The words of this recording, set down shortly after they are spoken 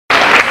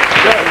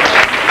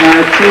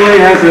Tuli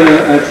has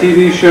a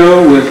TV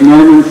show with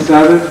Norman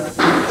Savitt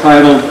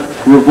titled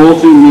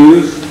Revolting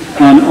News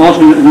on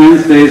alternate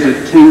Wednesdays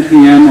at 10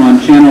 p.m.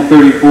 on Channel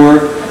 34.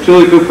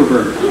 Tuli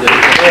Kupferberg.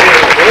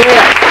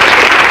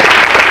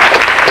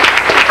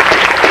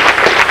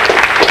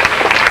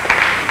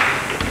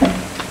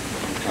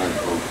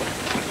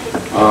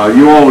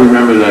 You all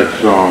remember that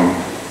song.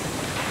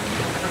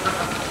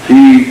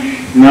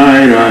 Each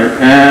night I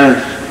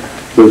ask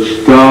the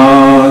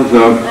stars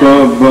up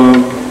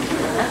above,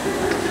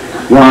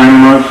 why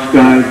must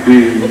I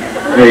be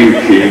a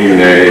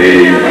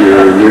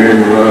teenager in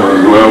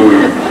love? Well, we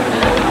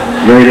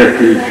made a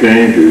few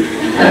changes,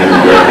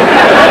 and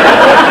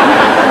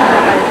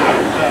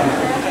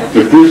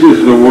if this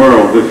is the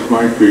world, this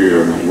might be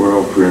a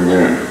world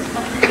premiere.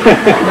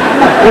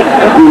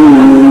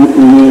 Ooh,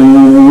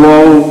 ooh,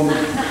 whoa.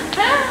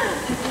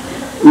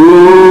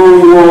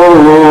 Ooh,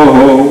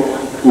 whoa.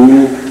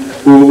 Ooh,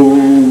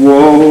 ooh,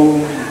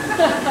 whoa.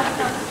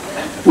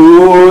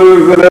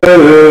 Ooh,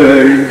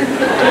 baby.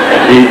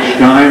 Each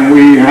time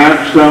we have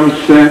some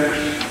sex,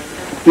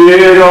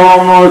 it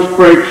almost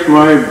breaks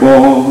my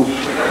balls,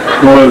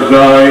 'cause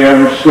I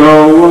am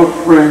so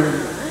afraid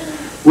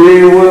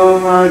we will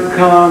not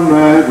come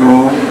at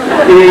all.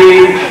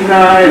 Each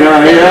night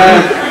I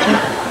ask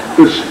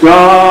the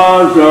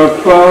stars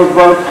up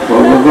above,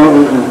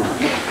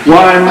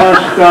 why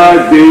must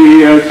I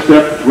be a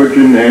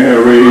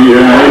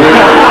Septuagenarian?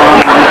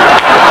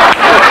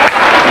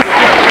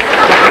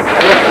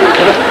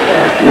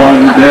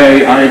 One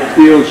day I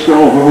feel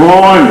so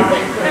horny,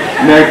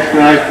 next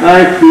night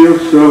I feel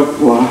so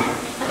blah.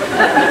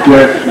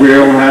 Guess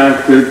we'll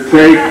have to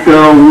take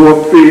the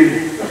whoopee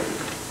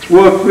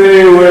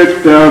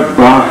with the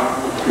bah.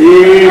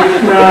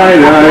 Each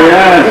night I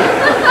ask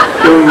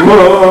the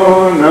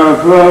moon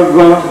up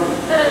above,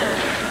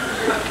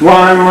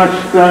 why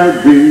must I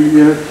be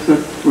a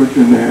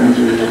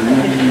Septuagenarian?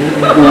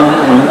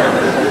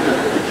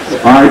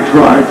 I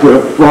try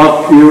to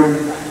fuck you,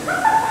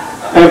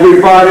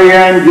 everybody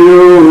and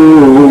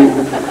you.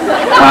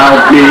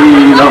 I'll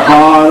be the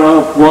heart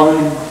of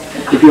one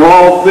if you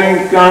all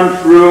think I'm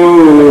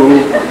through.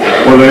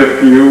 Well,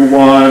 if you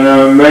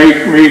wanna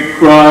make me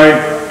cry,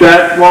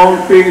 that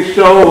won't be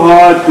so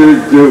hard to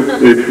do.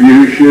 If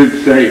you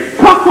should say,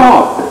 fuck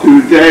off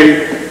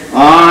today,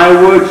 I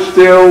would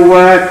still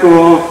whack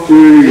off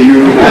to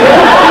you.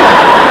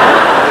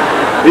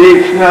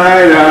 Each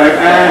night I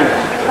ask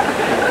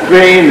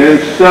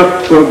Venus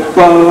up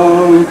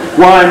above,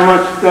 why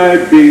must I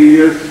be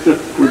a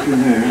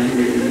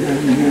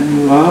Septuagenarian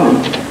in love?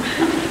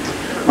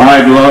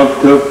 I'd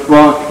love to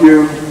fuck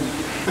you,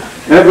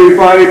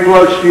 everybody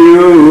plus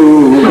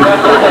you.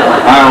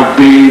 I'll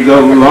be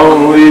the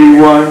lonely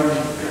one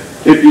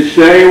if you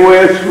say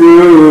we're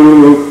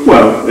through.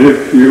 Well,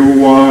 if you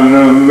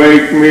wanna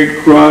make me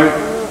cry,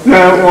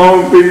 that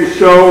won't be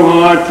so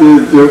hard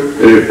to do.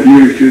 If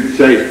you should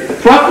say,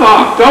 fuck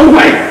off, don't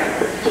wait,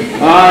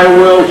 I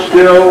will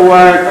still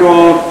whack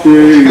off to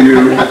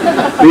you.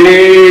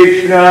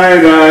 Each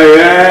night I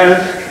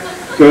ask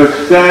the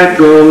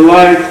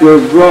satellites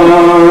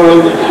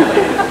above,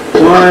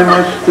 why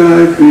must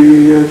I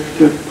be a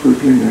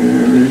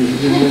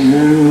Septuagenarian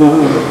in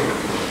love?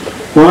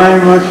 Why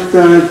must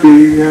I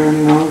be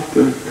an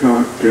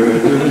off-the-cocker?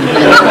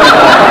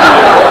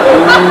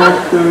 Why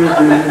must I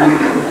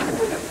be?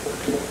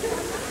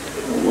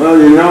 Well,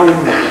 you know,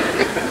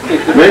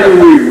 maybe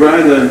we'd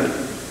rather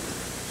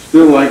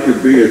still like to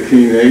be a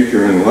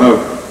teenager in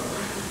love,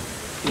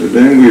 but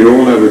then we'd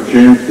all have a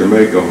chance to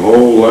make a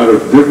whole lot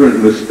of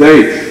different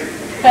mistakes.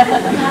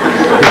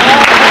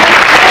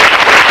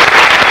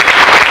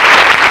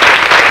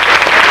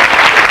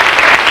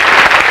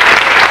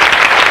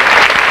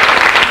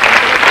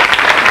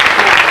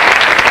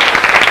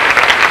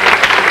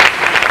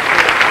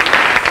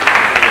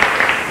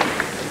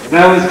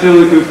 That was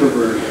Tuli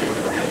Kupferberg.